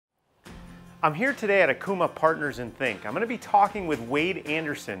I'm here today at Okuma Partners in Think. I'm going to be talking with Wade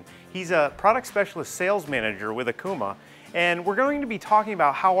Anderson. He's a product specialist sales manager with Okuma, and we're going to be talking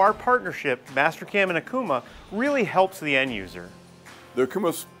about how our partnership, Mastercam and Okuma, really helps the end user. The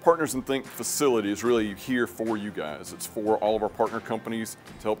Okuma Partners in Think facility is really here for you guys. It's for all of our partner companies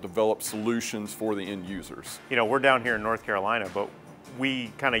to help develop solutions for the end users. You know, we're down here in North Carolina, but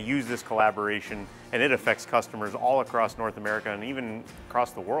we kind of use this collaboration and it affects customers all across North America and even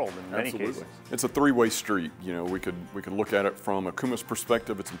across the world in many cases. It's a three-way street. You know, we could look at it from Okuma's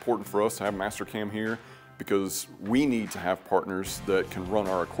perspective. It's important for us to have Mastercam here because we need to have partners that can run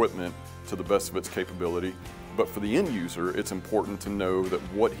our equipment to the best of its capability. But for the end user, it's important to know that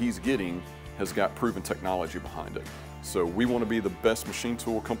what he's getting has got proven technology behind it. So we want to be the best machine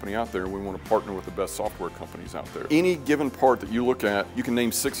tool company out there, and we want to partner with the best software companies out there. Any given part that you look at, you can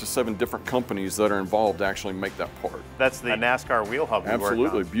name 6 or 7 different companies that are involved to actually make that part. That's the NASCAR wheel hub we Absolutely,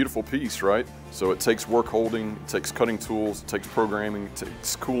 worked on. Beautiful piece, right? So it takes work holding, it takes cutting tools, it takes programming, it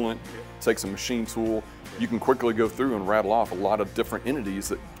takes coolant, it takes a machine tool. You can quickly go through and rattle off a lot of different entities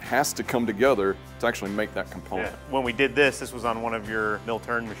that has to come together to actually make that component. Yeah. When we did this was on one of your mill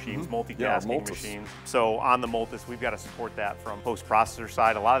turn machines, multitasking machines. So on the Multis, we've got to support that from post-processor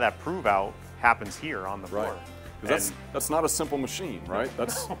side. A lot of that prove out happens here on the floor. Right. That's not a simple machine, right?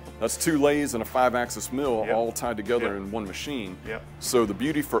 That's 2 lathes and a 5-axis mill all tied together in one machine. So the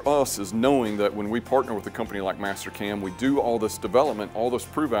beauty for us is knowing that when we partner with a company like Mastercam, we do all this development, all this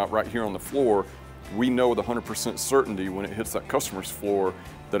prove out right here on the floor. We know with 100% certainty when it hits that customer's floor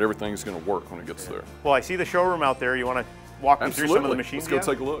that everything's going to work when it gets there. Well, I see the showroom out there. You want to walk me through some of the machines? Let's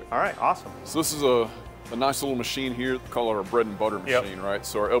go take a look. All right, awesome. So this is a nice little machine here. We call it our bread and butter machine, right?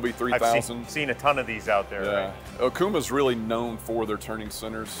 So our LB3000. I've seen a ton of these out there. Yeah. Right? Okuma's really known for their turning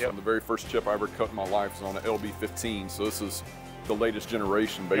centers. The very first chip I ever cut in my life was on an LB15. So this is the latest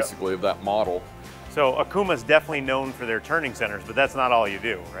generation, basically, of that model. So Okuma's definitely known for their turning centers, but that's not all you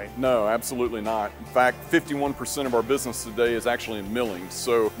do, right? No, absolutely not. In fact, 51% of our business today is actually in milling.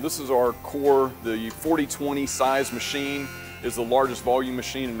 So this is our core. The 4020 size machine is the largest volume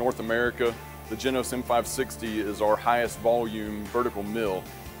machine in North America. The Genos M560 is our highest volume vertical mill.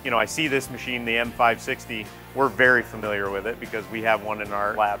 You know, I see this machine, the M560, we're very familiar with it because we have one in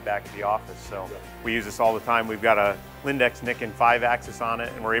our lab back at the office. So we use this all the time. We've got a Lindex Nikken 5-axis on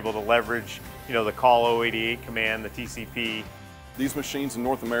it, and we're able to leverage, you know, the call 088 command, the TCP. These machines in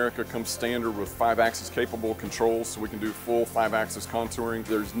North America come standard with 5-axis capable controls, so we can do full 5-axis contouring.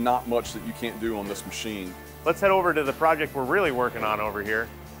 There's not much that you can't do on this machine. Let's head over to the project we're really working on over here.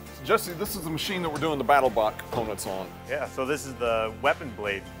 Jesse, this is the machine that we're doing the BattleBot components on. Yeah, so this is the weapon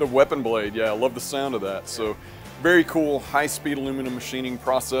blade. The weapon blade, yeah, I love the sound of that. So very cool, high-speed aluminum machining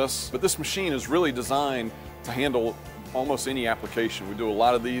process. But this machine is really designed to handle almost any application. We do a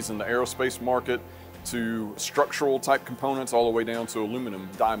lot of these in the aerospace market, to structural type components all the way down to aluminum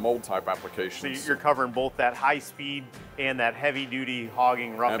die mold type applications. So you're covering both that high speed and that heavy duty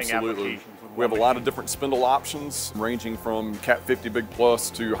hogging, roughing applications. We have a lot of different spindle options ranging from Cat 50 Big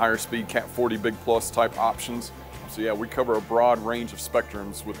Plus to higher speed Cat 40 Big Plus type options. So yeah, we cover a broad range of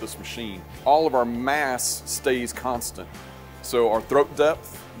spectrums with this machine. All of our mass stays constant. So our throat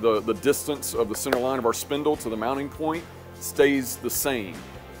depth, the distance of the center line of our spindle to the mounting point stays the same.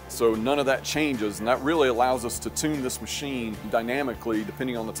 So none of that changes, and that really allows us to tune this machine dynamically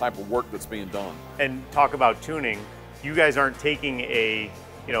depending on the type of work that's being done. And talk about tuning, you guys aren't taking a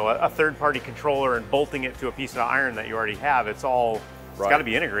third-party controller and bolting it to a piece of iron that you already have. It's all, it's got to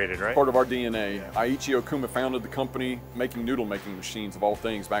be integrated, right? Part of our DNA. Aiichi Okuma founded the company making noodle-making machines of all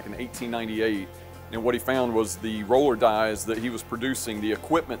things back in 1898. And what he found was the roller dies that he was producing, the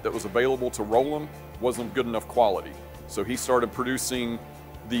equipment that was available to roll them wasn't good enough quality. So he started producing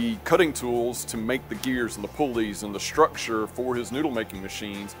the cutting tools to make the gears and the pulleys and the structure for his noodle making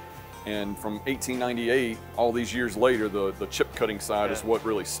machines. And from 1898, all these years later, the chip cutting side is what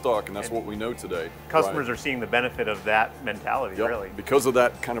really stuck, and that's what we know today. Customers are seeing the benefit of that mentality, really. Because of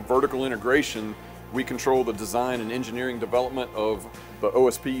that kind of vertical integration, we control the design and engineering development of the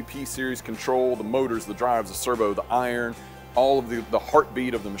OSP P-Series control, the motors, the drives, the servo, the iron, all of the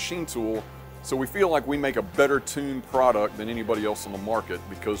heartbeat of the machine tool. So we feel like we make a better tuned product than anybody else on the market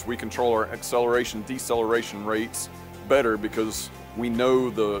because we control our acceleration, deceleration rates better because we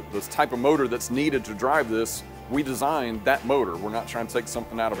know the type of motor that's needed to drive this. We designed that motor. We're not trying to take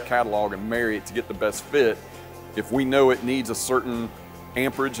something out of a catalog and marry it to get the best fit. If we know it needs a certain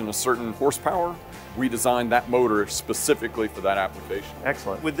amperage and a certain horsepower, we designed that motor specifically for that application.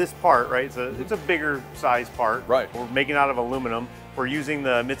 Excellent. With this part, right, it's a bigger size part. Right. We're making it out of aluminum. We're using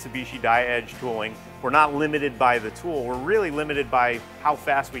the Mitsubishi die edge tooling. we're not limited by the tool, we're really limited by how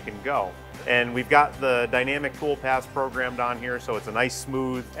fast we can go. And we've got the dynamic tool paths programmed on here, so it's a nice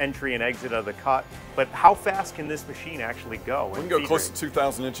smooth entry and exit of the cut. But how fast can this machine actually go? We can go close to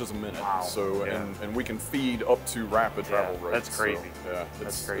 2,000 inches a minute. Wow. So, and we can feed up to rapid travel rates. That's crazy. So, yeah,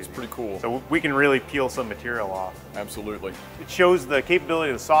 that's crazy. It's pretty cool. So we can really peel some material off. Absolutely. It shows the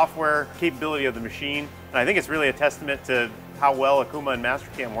capability of the software, capability of the machine, and I think it's really a testament to how well Okuma and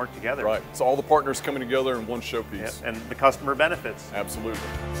Mastercam work together. Right. So all the partners coming together in one showpiece. And the customer benefits. Absolutely.